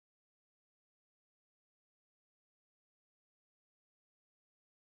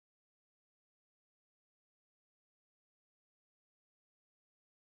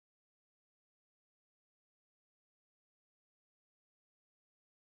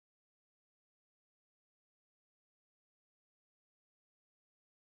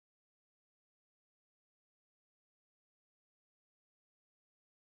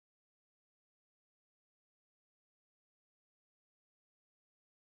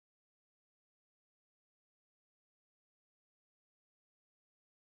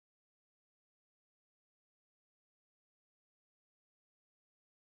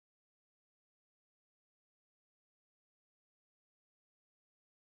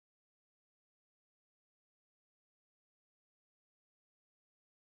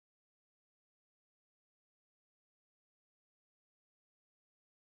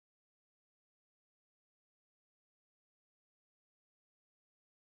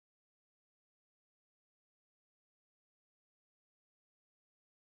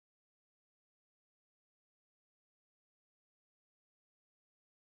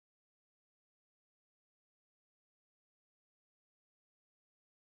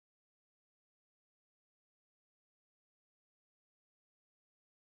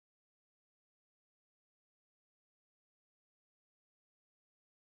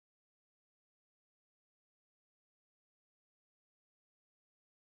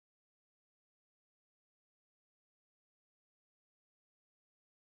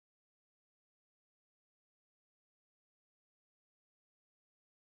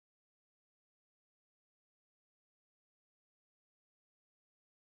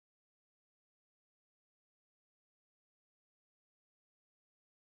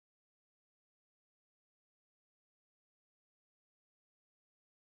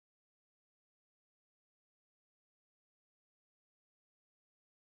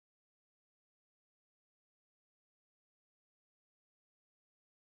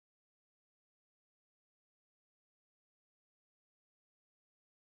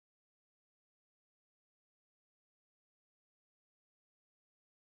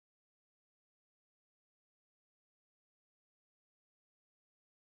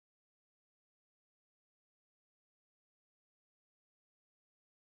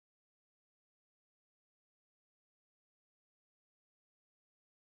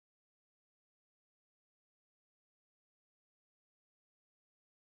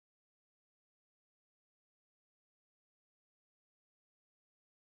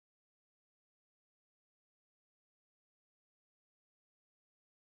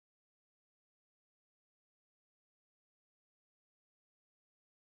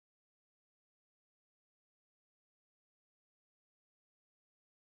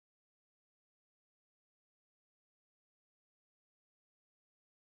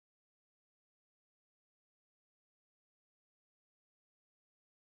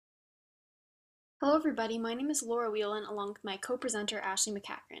Hello everybody, my name is Laura Whelan along with my co-presenter Ashley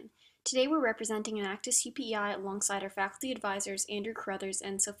McCachran. Today we're representing Enactus UPEI alongside our faculty advisors Andrew Carruthers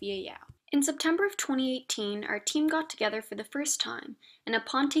and Sophia Yao. In September of 2018, our team got together for the first time, and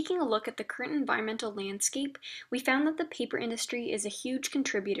upon taking a look at the current environmental landscape, we found that the paper industry is a huge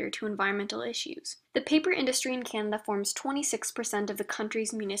contributor to environmental issues. The paper industry in Canada forms 26% of the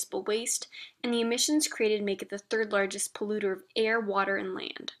country's municipal waste, and the emissions created make it the third largest polluter of air, water, and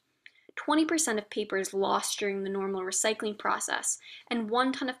land. 20% of paper is lost during the normal recycling process, and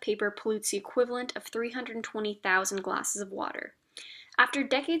 1 ton of paper pollutes the equivalent of 320,000 glasses of water. After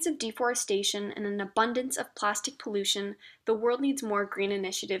decades of deforestation and an abundance of plastic pollution, the world needs more green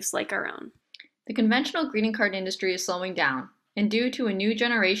initiatives like our own. The conventional greeting card industry is slowing down, and due to a new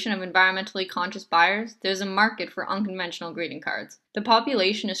generation of environmentally conscious buyers, there's a market for unconventional greeting cards. The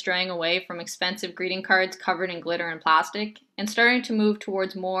population is straying away from expensive greeting cards covered in glitter and plastic, and starting to move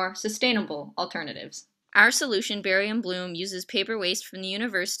towards more sustainable alternatives. Our solution, Berry & Bloom, uses paper waste from the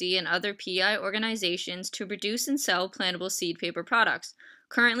university and other PEI organizations to produce and sell plantable seed paper products.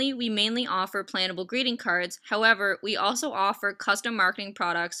 Currently, we mainly offer plantable greeting cards. However, we also offer custom marketing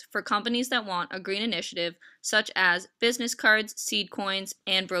products for companies that want a green initiative, such as business cards, seed coins,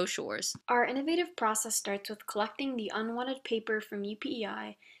 and brochures. Our innovative process starts with collecting the unwanted paper from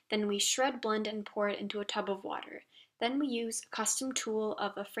UPEI, then we shred, blend, and pour it into a tub of water. Then we use a custom tool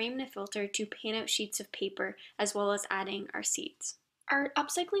of a frame and a filter to pan out sheets of paper, as well as adding our seeds. Our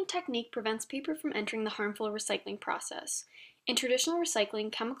upcycling technique prevents paper from entering the harmful recycling process. In traditional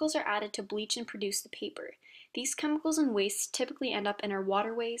recycling, chemicals are added to bleach and produce the paper. These chemicals and wastes typically end up in our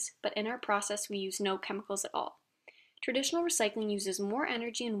waterways, but in our process we use no chemicals at all. Traditional recycling uses more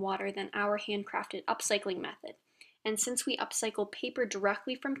energy and water than our handcrafted upcycling method. And since we upcycle paper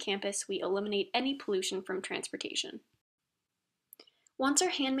directly from campus, we eliminate any pollution from transportation. Once our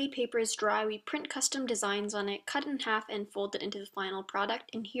handmade paper is dry, we print custom designs on it, cut it in half, and fold it into the final product,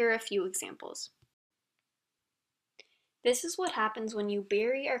 and here are a few examples. This is what happens when you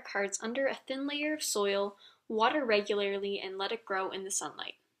bury our cards under a thin layer of soil, water regularly, and let it grow in the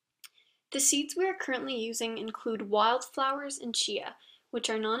sunlight. The seeds we are currently using include wildflowers and chia,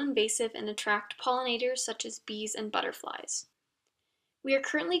 which are non-invasive and attract pollinators such as bees and butterflies. We are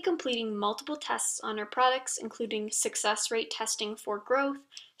currently completing multiple tests on our products, including success rate testing for growth,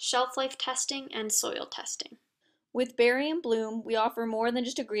 shelf life testing, and soil testing. With Berry & Bloom, we offer more than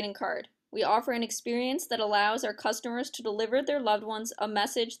just a greeting card. We offer an experience that allows our customers to deliver their loved ones a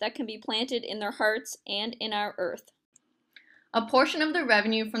message that can be planted in their hearts and in our earth. A portion of the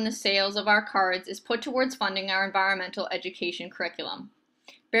revenue from the sales of our cards is put towards funding our environmental education curriculum.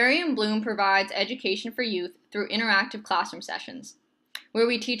 Berry & Bloom provides education for youth through interactive classroom sessions, where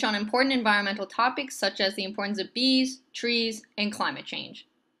we teach on important environmental topics such as the importance of bees, trees, and climate change.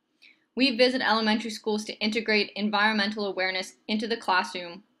 We visit elementary schools to integrate environmental awareness into the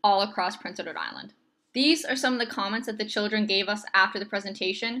classroom all across Prince Edward Island. These are some of the comments that the children gave us after the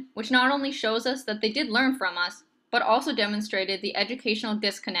presentation, which not only shows us that they did learn from us, but also demonstrated the educational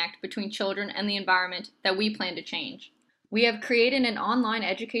disconnect between children and the environment that we plan to change. We have created an online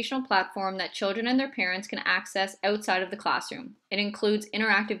educational platform that children and their parents can access outside of the classroom. It includes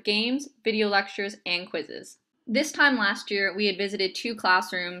interactive games, video lectures, and quizzes. This time last year, we had visited 2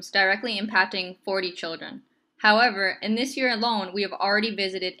 classrooms directly impacting 40 children. However, in this year alone, we have already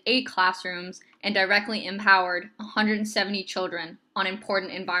visited 8 classrooms and directly empowered 170 children on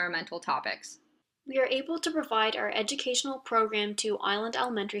important environmental topics. We are able to provide our educational program to island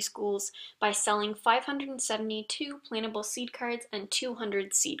elementary schools by selling 572 plantable seed cards and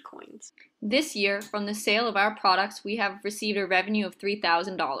 200 seed coins. This year, from the sale of our products, we have received a revenue of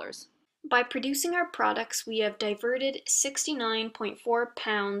 $3,000. By producing our products, we have diverted 69.4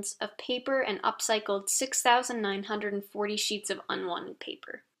 pounds of paper and upcycled 6,940 sheets of unwanted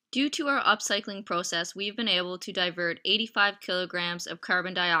paper. Due to our upcycling process, we've been able to divert 85 kilograms of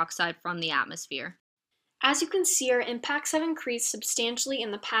carbon dioxide from the atmosphere. As you can see, our impacts have increased substantially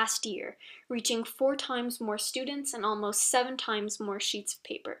in the past year, reaching 4 times more students and almost 7 times more sheets of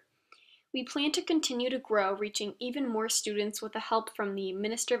paper. We plan to continue to grow, reaching even more students with the help from the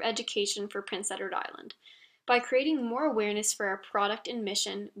Minister of Education for Prince Edward Island. By creating more awareness for our product and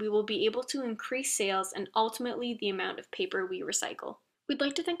mission, we will be able to increase sales and ultimately the amount of paper we recycle. We'd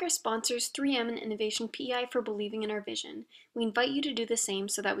like to thank our sponsors, 3M and Innovation PEI, for believing in our vision. We invite you to do the same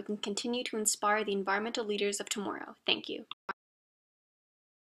so that we can continue to inspire the environmental leaders of tomorrow. Thank you.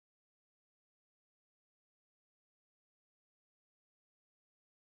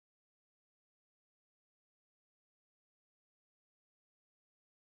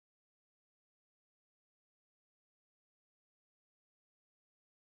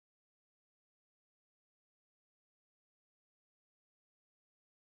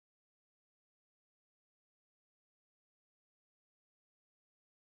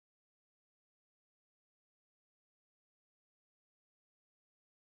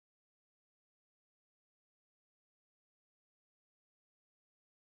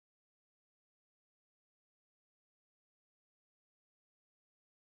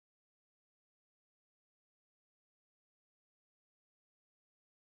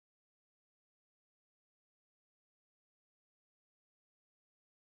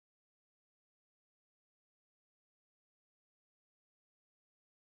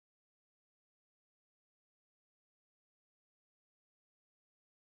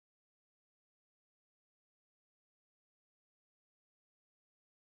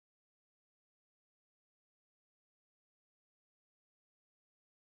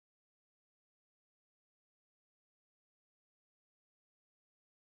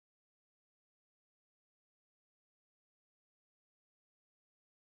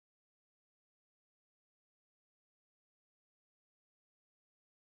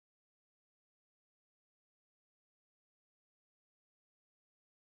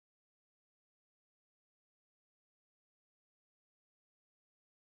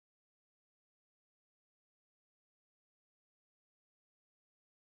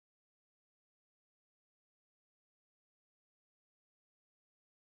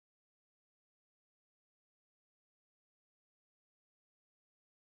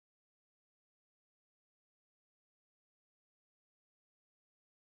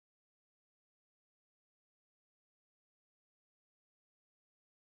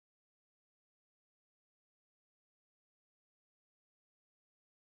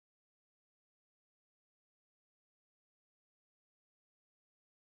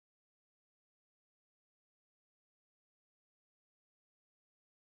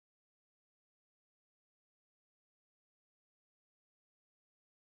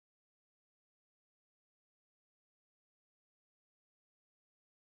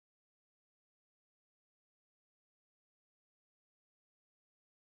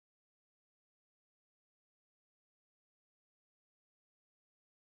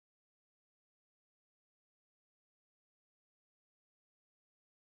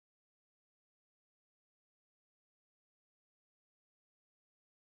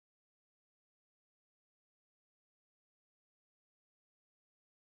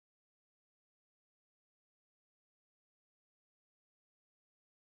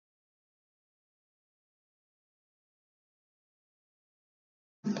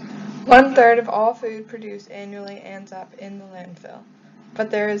 1/3 of all food produced annually ends up in the landfill,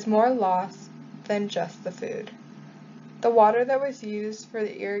 but there is more loss than just the food. The water that was used for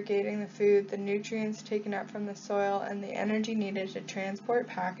irrigating the food, the nutrients taken up from the soil, and the energy needed to transport,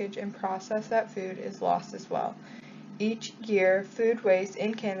 package, and process that food is lost as well. Each year, food waste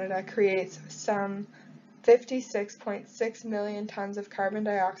in Canada creates some 56.6 million tons of carbon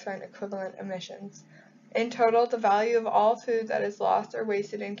dioxide equivalent emissions. In total, the value of all food that is lost or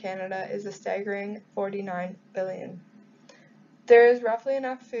wasted in Canada is a staggering 49 billion. There is roughly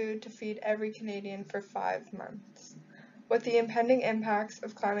enough food to feed every Canadian for 5 months. With the impending impacts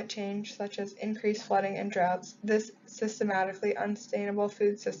of climate change, such as increased flooding and droughts, this systematically unsustainable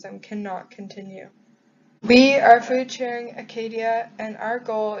food system cannot continue. We are Food Sharing Acadia, and our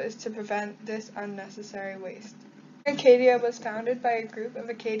goal is to prevent this unnecessary waste. Acadia was founded by a group of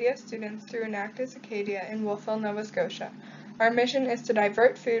Acadia students through Enactus Acadia in Wolfville, Nova Scotia. Our mission is to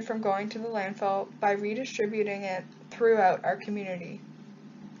divert food from going to the landfill by redistributing it throughout our community.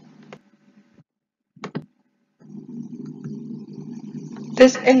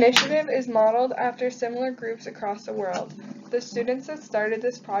 This initiative is modeled after similar groups across the world. The students that started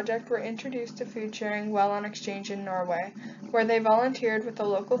this project were introduced to food sharing while on exchange in Norway, where they volunteered with a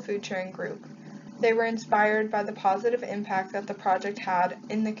local food sharing group. They were inspired by the positive impact that the project had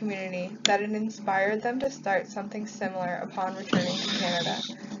in the community, that it inspired them to start something similar upon returning to Canada.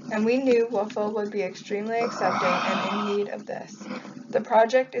 And we knew Wolfville would be extremely accepting and in need of this. The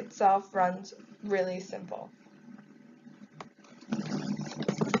project itself runs really simple.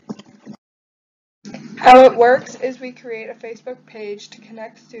 How it works is we create a Facebook page to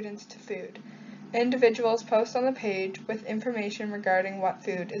connect students to food. Individuals post on the page with information regarding what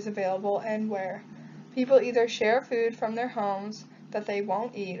food is available and where. People either share food from their homes that they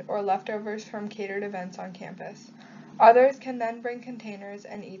won't eat or leftovers from catered events on campus. Others can then bring containers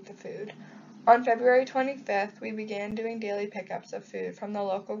and eat the food. On February 25th, we began doing daily pickups of food from the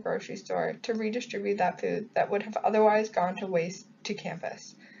local grocery store to redistribute that food that would have otherwise gone to waste to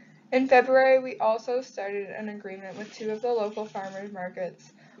campus. In February, we also started an agreement with 2 of the local farmers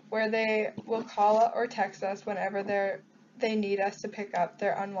markets where they will call or text us whenever they need us to pick up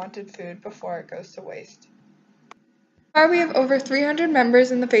their unwanted food before it goes to waste. So far, we have over 300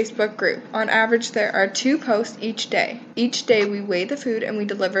 members in the Facebook group. On average, there are 2 posts each day. Each day, we weigh the food and we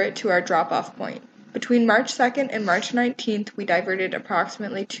deliver it to our drop-off point. Between March 2nd and March 19th, we diverted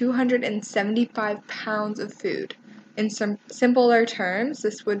approximately 275 pounds of food. In some simpler terms,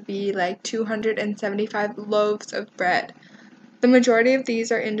 this would be like 275 loaves of bread. The majority of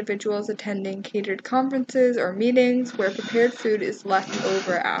these are individuals attending catered conferences or meetings where prepared food is left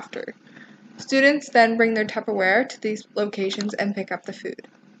over after. Students then bring their Tupperware to these locations and pick up the food.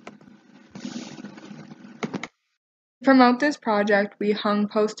 To promote this project, we hung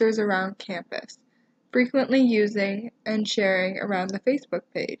posters around campus, frequently using and sharing around the Facebook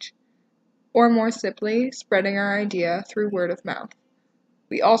page, or more simply, spreading our idea through word of mouth.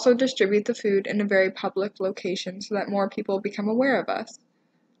 We also distribute the food in a very public location so that more people become aware of us.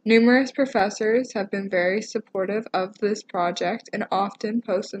 Numerous professors have been very supportive of this project and often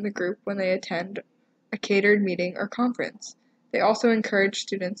post in the group when they attend a catered meeting or conference. They also encourage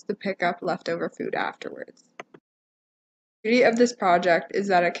students to pick up leftover food afterwards. The beauty of this project is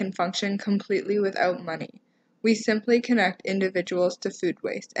that it can function completely without money. We simply connect individuals to food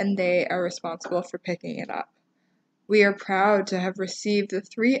waste, and they are responsible for picking it up. We are proud to have received the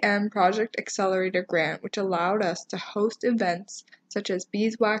 3M Project Accelerator grant, which allowed us to host events such as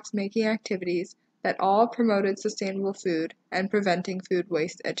beeswax making activities that all promoted sustainable food and preventing food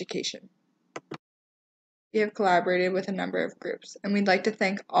waste education. We have collaborated with a number of groups, and we'd like to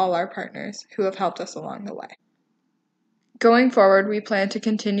thank all our partners who have helped us along the way. Going forward, we plan to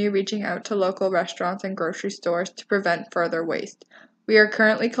continue reaching out to local restaurants and grocery stores to prevent further waste. We are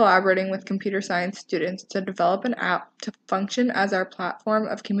currently collaborating with computer science students to develop an app to function as our platform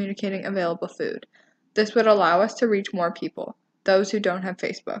of communicating available food. This would allow us to reach more people, those who don't have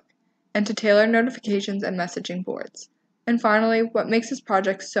Facebook, and to tailor notifications and messaging boards. And finally, what makes this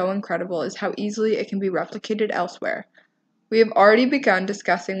project so incredible is how easily it can be replicated elsewhere. We have already begun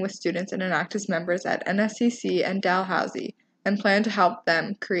discussing with students and Enactus members at NSCC and Dalhousie and plan to help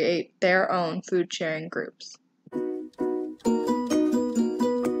them create their own food sharing groups.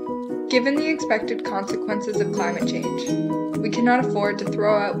 Given the expected consequences of climate change, we cannot afford to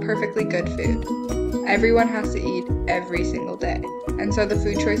throw out perfectly good food. Everyone has to eat every single day, and so the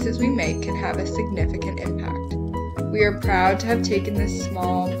food choices we make can have a significant impact. We are proud to have taken this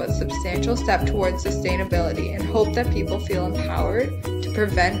small but substantial step towards sustainability and hope that people feel empowered to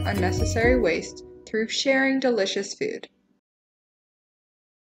prevent unnecessary waste through sharing delicious food.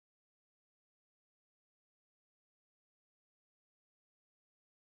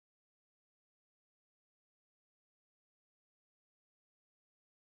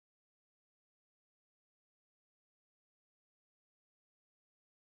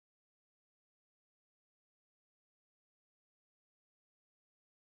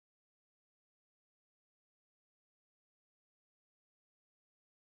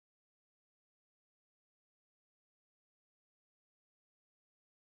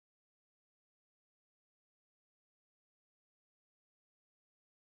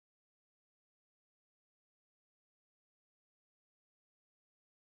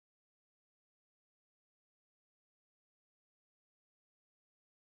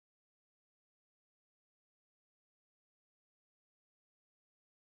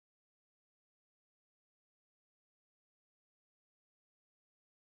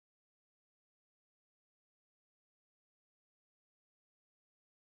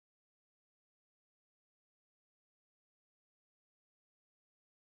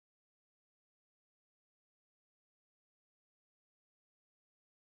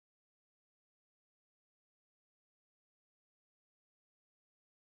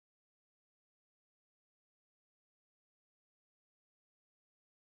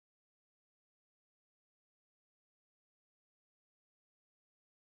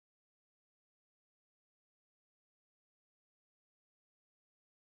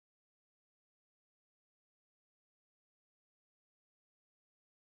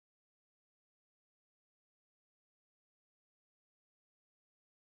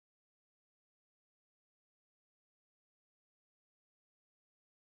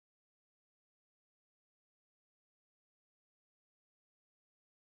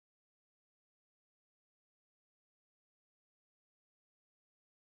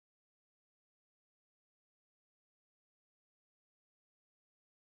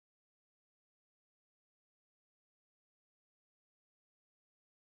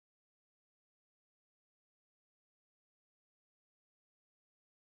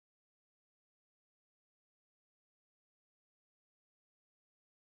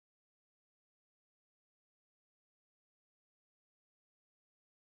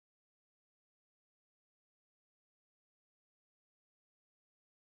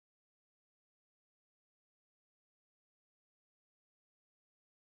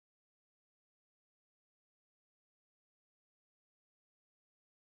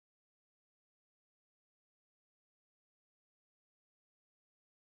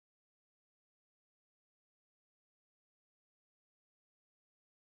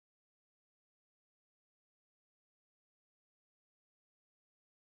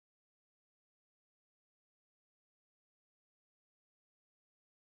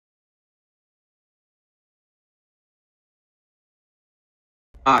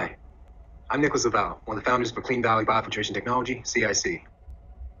 Hi, I'm Nicholas Laval, one of the founders for Clean Valley Biofiltration Technology, CIC.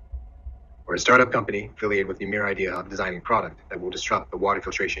 We're a startup company affiliated with the mere idea of designing a product that will disrupt the water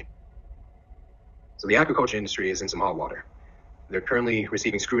filtration. So the aquaculture industry is in some hot water. They're currently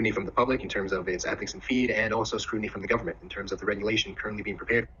receiving scrutiny from the public in terms of its ethics and feed, and also scrutiny from the government in terms of the regulation currently being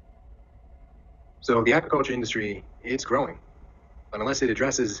prepared. So the aquaculture industry is growing, but unless it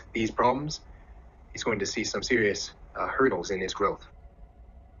addresses these problems, it's going to see some serious hurdles in its growth.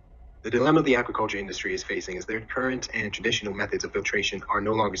 The dilemma the aquaculture industry is facing is their current and traditional methods of filtration are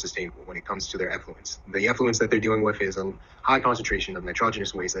no longer sustainable when it comes to their effluents. The effluents that they're dealing with is a high concentration of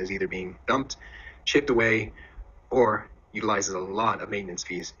nitrogenous waste that is either being dumped, shipped away, or utilizes a lot of maintenance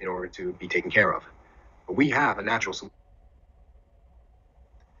fees in order to be taken care of. But we have a natural solution.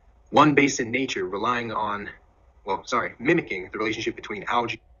 One based in nature, mimicking the relationship between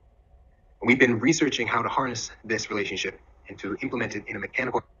algae. We've been researching how to harness this relationship and to implement it in a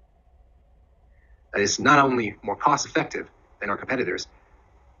mechanical that is not only more cost effective than our competitors,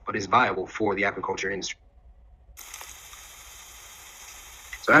 but is viable for the aquaculture industry.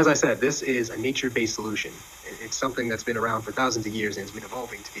 So as I said, this is a nature-based solution. It's something that's been around for thousands of years and has been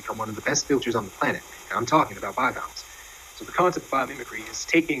evolving to become one of the best filters on the planet. And I'm talking about bivalves. So the concept of biomimicry is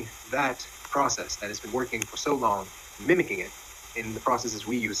taking that process that has been working for so long, mimicking it in the processes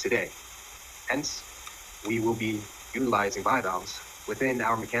we use today. Hence, we will be utilizing bivalves within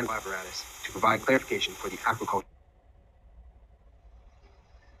our mechanical apparatus to provide clarification for the aquaculture.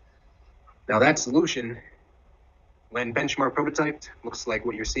 Now that solution, when benchmark prototyped, looks like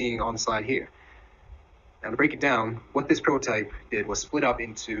what you're seeing on the slide here. Now to break it down, what this prototype did was split up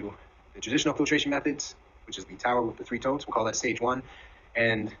into the traditional filtration methods, which is the tower with the 3 totes, we'll call that stage 1,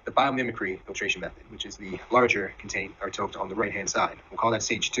 and the biomimicry filtration method, which is the larger tote on the right-hand side. We'll call that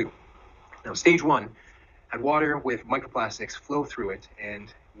stage 2. Now stage 1 had water with microplastics flow through it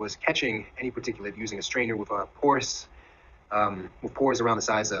and was catching any particulate using a strainer with pores around the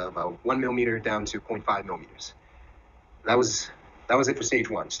size of about 1 millimeter down to 0.5 millimeters. That was it for stage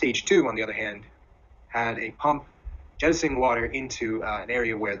 1. Stage 2, on the other hand, had a pump jettisoning water into an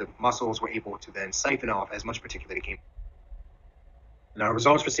area where the mussels were able to then siphon off as much particulate it came. In our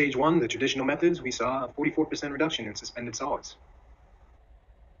results for stage 1, the traditional methods, we saw a 44% reduction in suspended solids.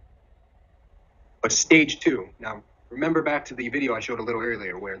 But stage 2, now remember back to the video I showed a little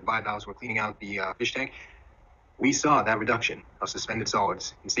earlier where the bivalves were cleaning out the fish tank? We saw that reduction of suspended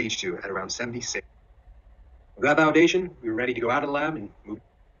solids in stage 2 at around 76. With that validation, we were ready to go out of the lab and move.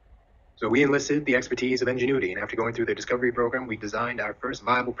 So we enlisted the expertise of Ingenuity, and after going through the discovery program, we designed our first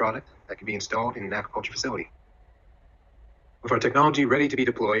viable product that could be installed in an aquaculture facility. With our technology ready to be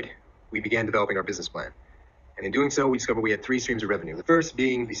deployed, we began developing our business plan. And in doing so, we discovered we had 3 streams of revenue. The first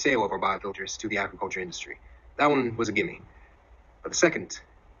being the sale of our biofilters to the aquaculture industry. That one was a gimme. But the second,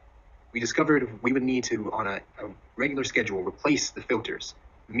 we discovered we would need to, on a regular schedule, replace the filters,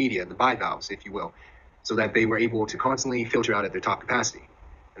 the media, the bivalves, if you will, so that they were able to constantly filter out at their top capacity.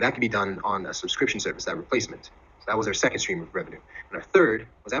 And that could be done on a subscription service, that replacement. So that was our second stream of revenue. And our third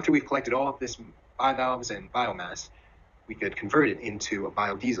was after we've collected all of this bivalves and biomass, we could convert it into a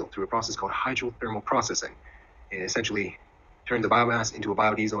biodiesel through a process called hydrothermal processing. It essentially turned the biomass into a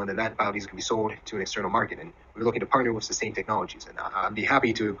biodiesel, and then that biodiesel can be sold to an external market. And we're looking to partner with Sustain Technologies, and I'd be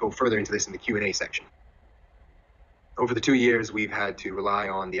happy to go further into this in the Q&A section. Over the 2 years, we've had to rely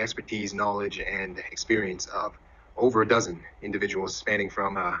on the expertise, knowledge, and experience of over a dozen individuals spanning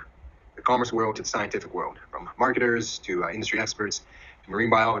from the commerce world to the scientific world, from marketers to industry experts, to marine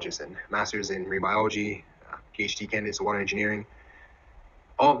biologists and masters in marine biology, PhD candidates in water engineering.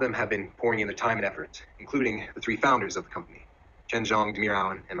 All of them have been pouring in their time and effort, including the 3 founders of the company, Chen Zhang, Demir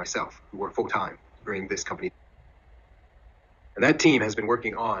Allen, and myself, who work full-time to bring this company. And that team has been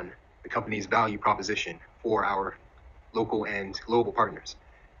working on the company's value proposition for our local and global partners.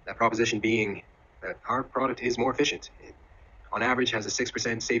 That proposition being that our product is more efficient. It, on average, has a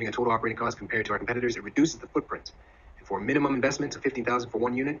 6% saving in total operating costs compared to our competitors. It reduces the footprint. And for a minimum investment of $15,000 for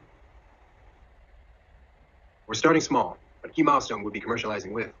 1 unit, we're starting small, but a key milestone would be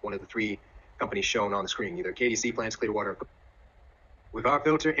commercializing with one of the 3 companies shown on the screen, either KDC plants, Clearwater. With our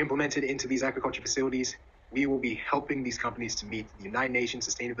filter implemented into these aquaculture facilities, we will be helping these companies to meet the United Nations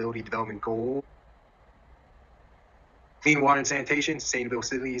Sustainability Development Goal, clean water and sanitation, sustainable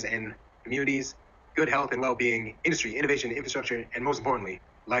cities and communities, good health and well-being, industry, innovation, infrastructure, and most importantly,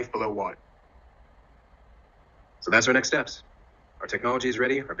 life below water. So that's our next steps. Our technology is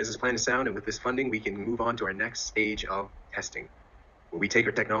ready, our business plan is sound, and with this funding, we can move on to our next stage of testing, where we take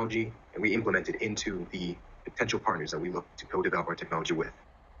our technology and we implement it into the potential partners that we look to co-develop our technology with.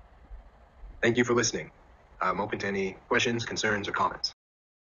 Thank you for listening. I'm open to any questions, concerns, or comments.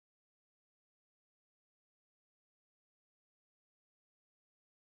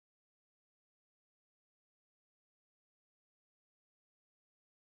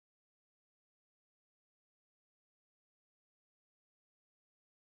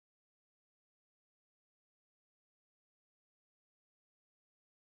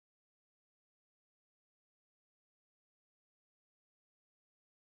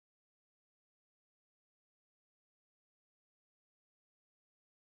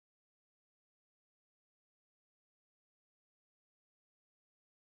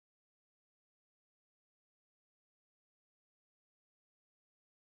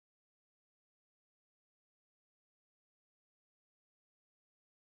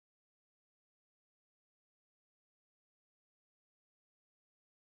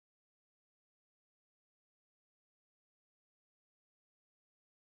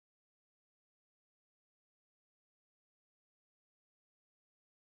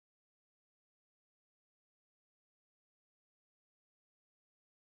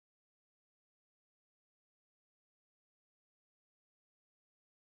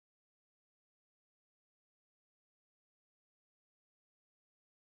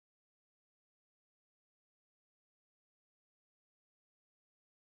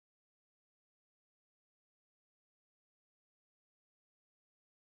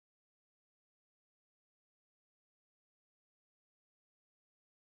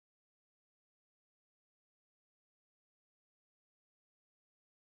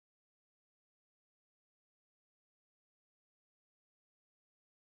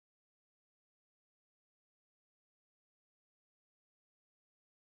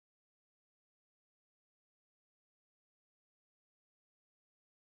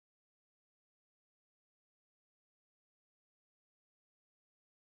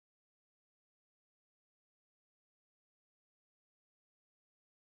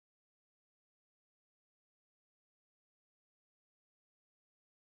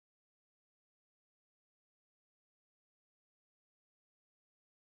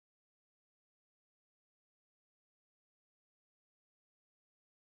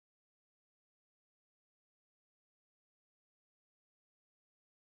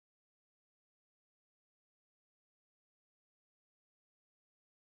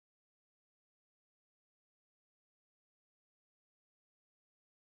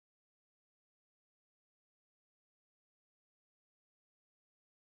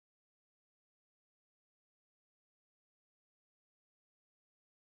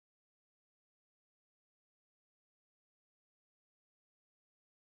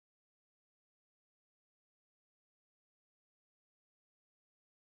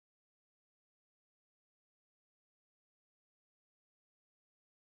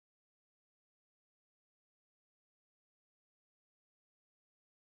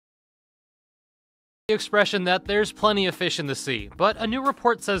 The expression that there's plenty of fish in the sea, but a new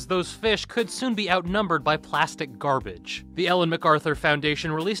report says those fish could soon be outnumbered by plastic garbage. The Ellen MacArthur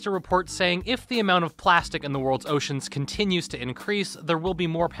Foundation released a report saying if the amount of plastic in the world's oceans continues to increase, there will be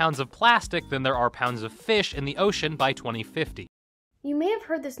more pounds of plastic than there are pounds of fish in the ocean by 2050. You may have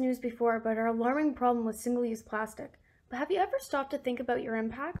heard this news before about our alarming problem with single-use plastic, but have you ever stopped to think about your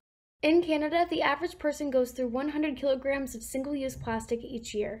impact? In Canada, the average person goes through 100 kilograms of single-use plastic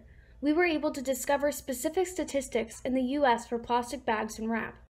each year. We were able to discover specific statistics in the US for plastic bags and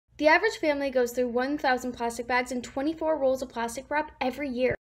wrap. The average family goes through 1,000 plastic bags and 24 rolls of plastic wrap every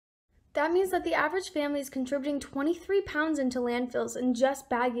year. That means that the average family is contributing 23 pounds into landfills in just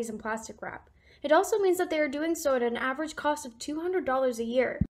baggies and plastic wrap. It also means that they are doing so at an average cost of $200 a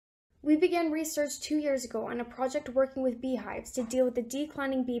year. We began research 2 years ago on a project working with beehives to deal with the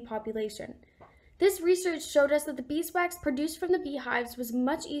declining bee population. This research showed us that the beeswax produced from the beehives was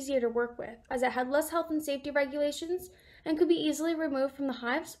much easier to work with, as it had less health and safety regulations and could be easily removed from the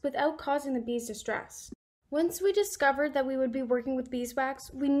hives without causing the bees distress. Once we discovered that we would be working with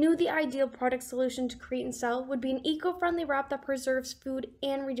beeswax, we knew the ideal product solution to create and sell would be an eco-friendly wrap that preserves food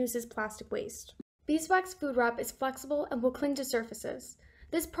and reduces plastic waste. Beeswax food wrap is flexible and will cling to surfaces.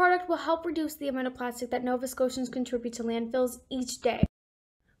 This product will help reduce the amount of plastic that Nova Scotians contribute to landfills each day.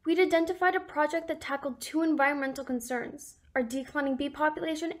 We'd identified a project that tackled two environmental concerns: our declining bee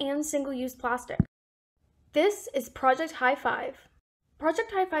population and single-use plastic. This is Project High Five.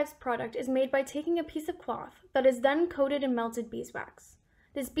 Project High Five's product is made by taking a piece of cloth that is then coated in melted beeswax.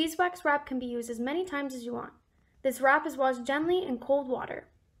 This beeswax wrap can be used as many times as you want. This wrap is washed gently in cold water.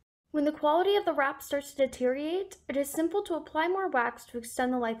 When the quality of the wrap starts to deteriorate, it is simple to apply more wax to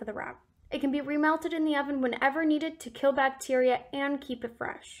extend the life of the wrap. It can be remelted in the oven whenever needed to kill bacteria and keep it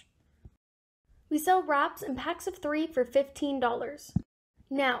fresh. We sell wraps in packs of 3 for $15.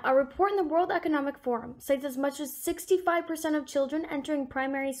 Now, a report in the World Economic Forum cites as much as 65% of children entering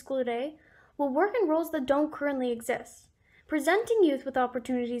primary school today will work in roles that don't currently exist. Presenting youth with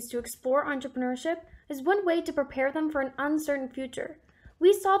opportunities to explore entrepreneurship is one way to prepare them for an uncertain future.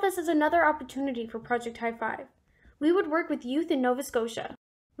 We saw this as another opportunity for Project High Five. We would work with youth in Nova Scotia.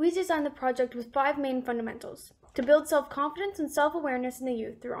 We designed the project with 5 main fundamentals: to build self-confidence and self-awareness in the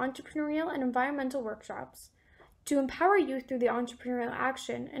youth through entrepreneurial and environmental workshops, to empower youth through the entrepreneurial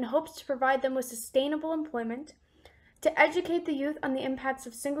action in hopes to provide them with sustainable employment, to educate the youth on the impacts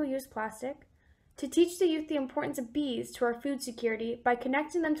of single-use plastic, to teach the youth the importance of bees to our food security by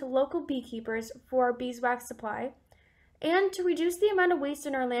connecting them to local beekeepers for our beeswax supply, and to reduce the amount of waste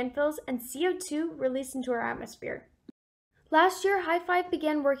in our landfills and CO2 released into our atmosphere. Last year, High Five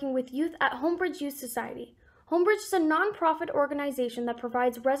began working with youth at Homebridge Youth Society. Homebridge is a non-profit organization that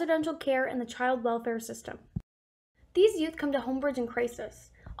provides residential care in the child welfare system. These youth come to Homebridge in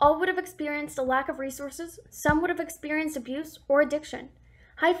crisis. All would have experienced a lack of resources, some would have experienced abuse or addiction.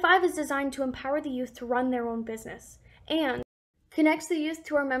 High Five is designed to empower the youth to run their own business, and connects the youth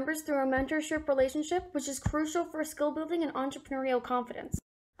to our members through a mentorship relationship, which is crucial for skill building and entrepreneurial confidence.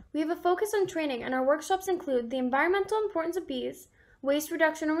 We have a focus on training, and our workshops include the environmental importance of bees, waste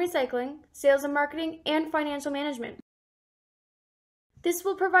reduction and recycling, sales and marketing, and financial management. This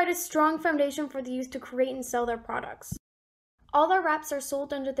will provide a strong foundation for the youth to create and sell their products. All our wraps are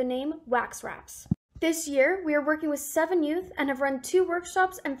sold under the name Wax Wraps. This year, we are working with 7 youth and have run 2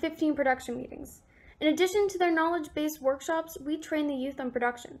 workshops and 15 production meetings. In addition to their knowledge-based workshops, we train the youth on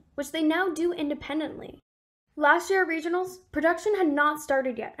production, which they now do independently. Last year at Regionals, production had not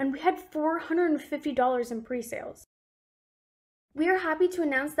started yet, and we had $450 in pre-sales. We are happy to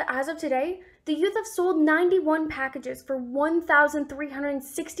announce that as of today, the youth have sold 91 packages for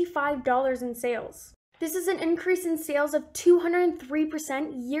 $1,365 in sales. This is an increase in sales of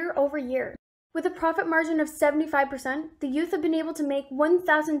 203% year over year. With a profit margin of 75%, the youth have been able to make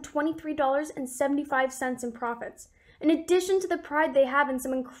 $1,023.75 in profits, in addition to the pride they have in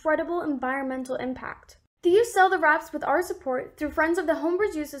some incredible environmental impact. The youth sell the wraps with our support through Friends of the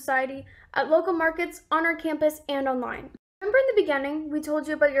Homebridge Youth Society, at local markets, on our campus, and online. Remember in the beginning, we told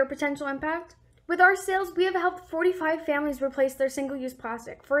you about your potential impact? With our sales, we have helped 45 families replace their single-use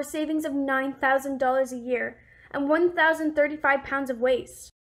plastic for a savings of $9,000 a year and 1,035 pounds of waste.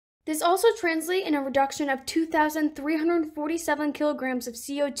 This also translates in a reduction of 2,347 kilograms of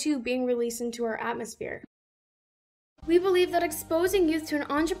CO2 being released into our atmosphere. We believe that exposing youth to an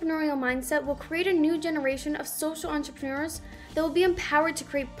entrepreneurial mindset will create a new generation of social entrepreneurs that will be empowered to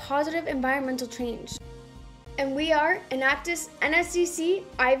create positive environmental change. And we are Enactus NSCC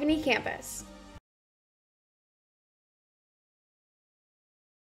Ivany Campus.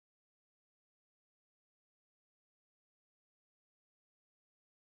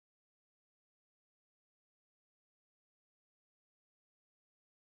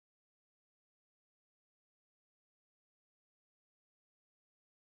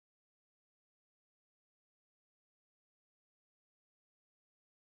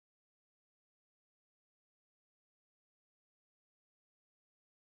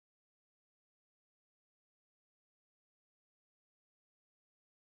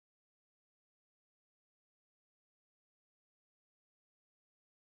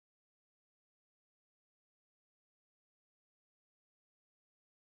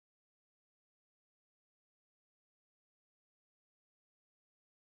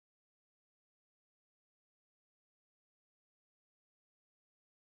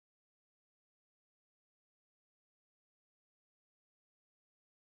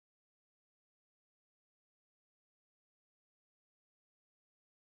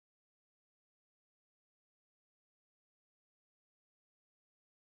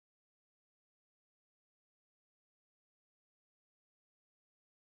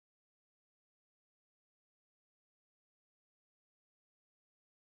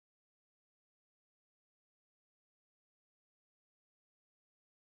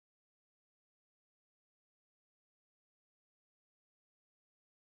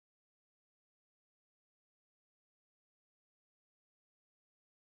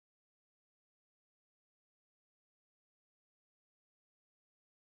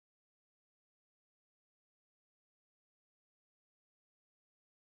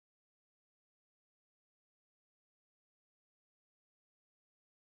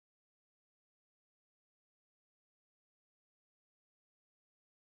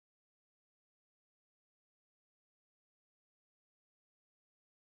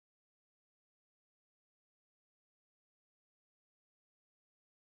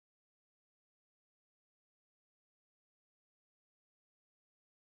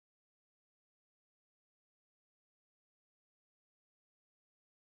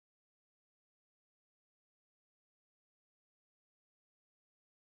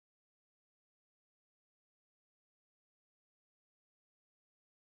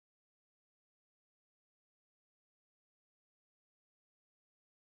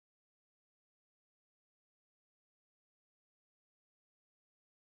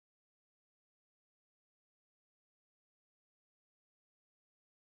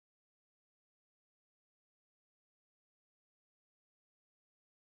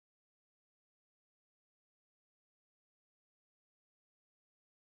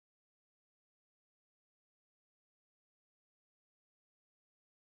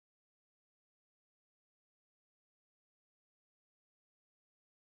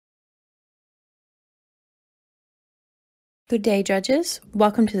 Good day, judges.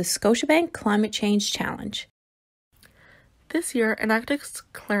 Welcome to the Scotiabank Climate Change Challenge. This year, Enactus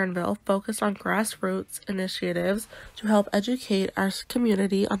Clarenville focused on grassroots initiatives to help educate our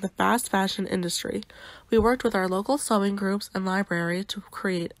community on the fast fashion industry. We worked with our local sewing groups and library to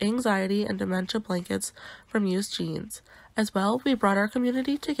create anxiety and dementia blankets from used jeans. As well, we brought our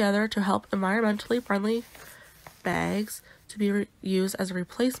community together to help environmentally friendly bags to be used as a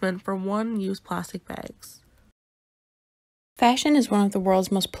replacement for one-use plastic bags. Fashion is one of the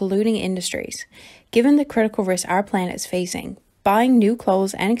world's most polluting industries. Given the critical risks our planet is facing, buying new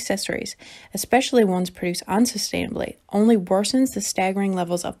clothes and accessories, especially ones produced unsustainably, only worsens the staggering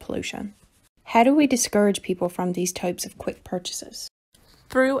levels of pollution. How do we discourage people from these types of quick purchases?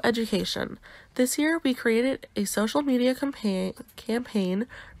 Through education. This year, we created a social media campaign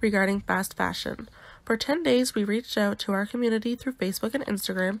regarding fast fashion. For 10 days, we reached out to our community through Facebook and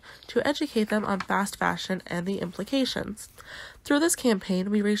Instagram to educate them on fast fashion and the implications. Through this campaign,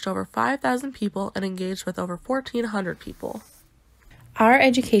 we reached over 5,000 people and engaged with over 1,400 people. Our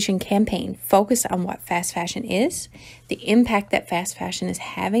education campaign focused on what fast fashion is, the impact that fast fashion is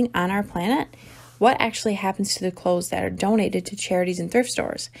having on our planet, what actually happens to the clothes that are donated to charities and thrift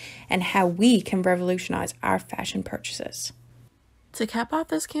stores, and how we can revolutionize our fashion purchases. To cap off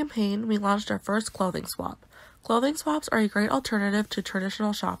this campaign, we launched our first clothing swap. Clothing swaps are a great alternative to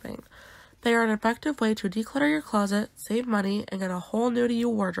traditional shopping. They are an effective way to declutter your closet, save money, and get a whole new-to-you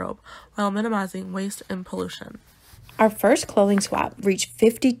wardrobe while minimizing waste and pollution. Our first clothing swap reached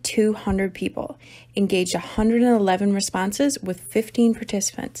 5,200 people, engaged 111 responses with 15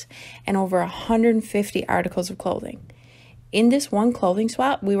 participants, and over 150 articles of clothing. In this one clothing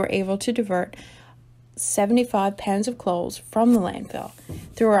swap, we were able to divert 75 pounds of clothes from the landfill.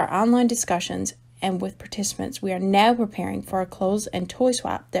 Through our online discussions and with participants, we are now preparing for a clothes and toy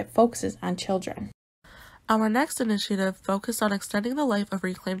swap that focuses on children. Our next initiative focused on extending the life of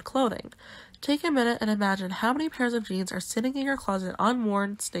reclaimed clothing. Take a minute and imagine how many pairs of jeans are sitting in your closet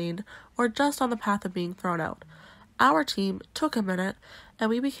unworn, stained, or just on the path of being thrown out. Our team took a minute, and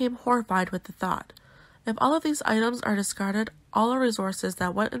we became horrified with the thought. If all of these items are discarded, all our resources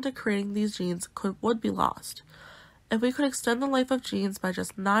that went into creating these jeans would be lost. If we could extend the life of jeans by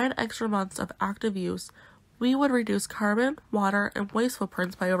just 9 extra months of active use, we would reduce carbon, water, and waste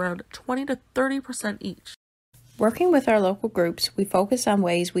footprints by around 20 to 30% each. Working with our local groups, we focused on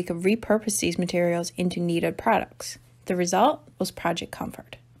ways we could repurpose these materials into needed products. The result was Project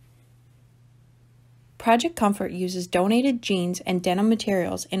Comfort. Project Comfort uses donated jeans and denim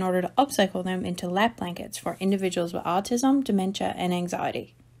materials in order to upcycle them into lap blankets for individuals with autism, dementia, and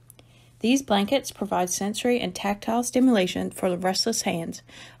anxiety. These blankets provide sensory and tactile stimulation for the restless hands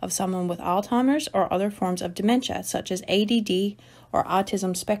of someone with Alzheimer's or other forms of dementia, such as ADD or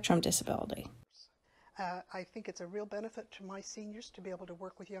autism spectrum disability. I think it's a real benefit to my seniors to be able to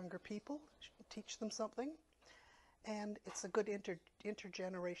work with younger people, teach them something, and it's a good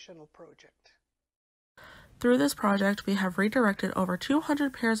intergenerational project. Through this project, we have redirected over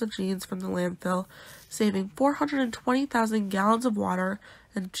 200 pairs of jeans from the landfill, saving 420,000 gallons of water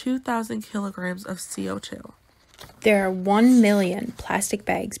and 2,000 kilograms of CO2. There are 1 million plastic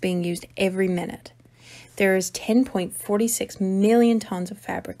bags being used every minute. There is 10.46 million tons of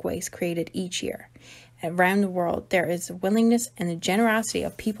fabric waste created each year. Around the world, there is a willingness and the generosity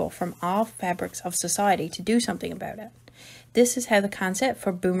of people from all fabrics of society to do something about it. This is how the concept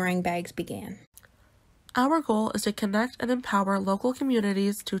for boomerang bags began. Our goal is to connect and empower local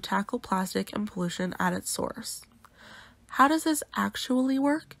communities to tackle plastic and pollution at its source. How does this actually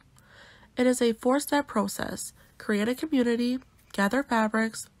work? It is a 4-step process. Create a community, gather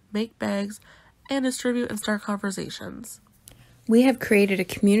fabrics, make bags, and distribute and start conversations. We have created a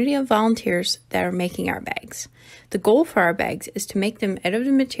community of volunteers that are making our bags. The goal for our bags is to make them out of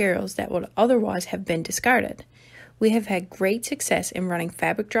the materials that would otherwise have been discarded. We have had great success in running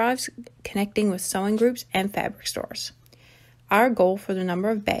fabric drives, connecting with sewing groups and fabric stores. Our goal for the number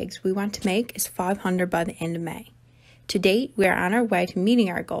of bags we want to make is 500 by the end of May. To date, we are on our way to meeting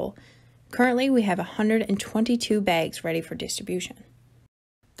our goal. Currently, we have 122 bags ready for distribution.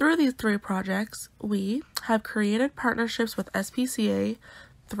 Through these 3 projects, we have created partnerships with SPCA,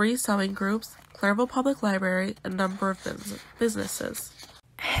 3 sewing groups, Clarenville Public Library, and a number of businesses.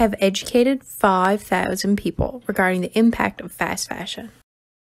 Have educated 5,000 people regarding the impact of fast fashion.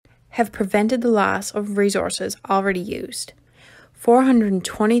 Have prevented the loss of resources already used.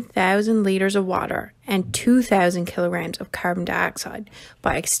 420,000 liters of water and 2,000 kilograms of carbon dioxide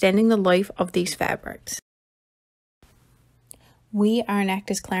by extending the life of these fabrics. We are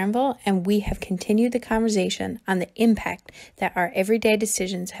Enactus Clarenville, and we have continued the conversation on the impact that our everyday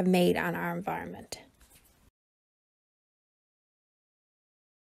decisions have made on our environment.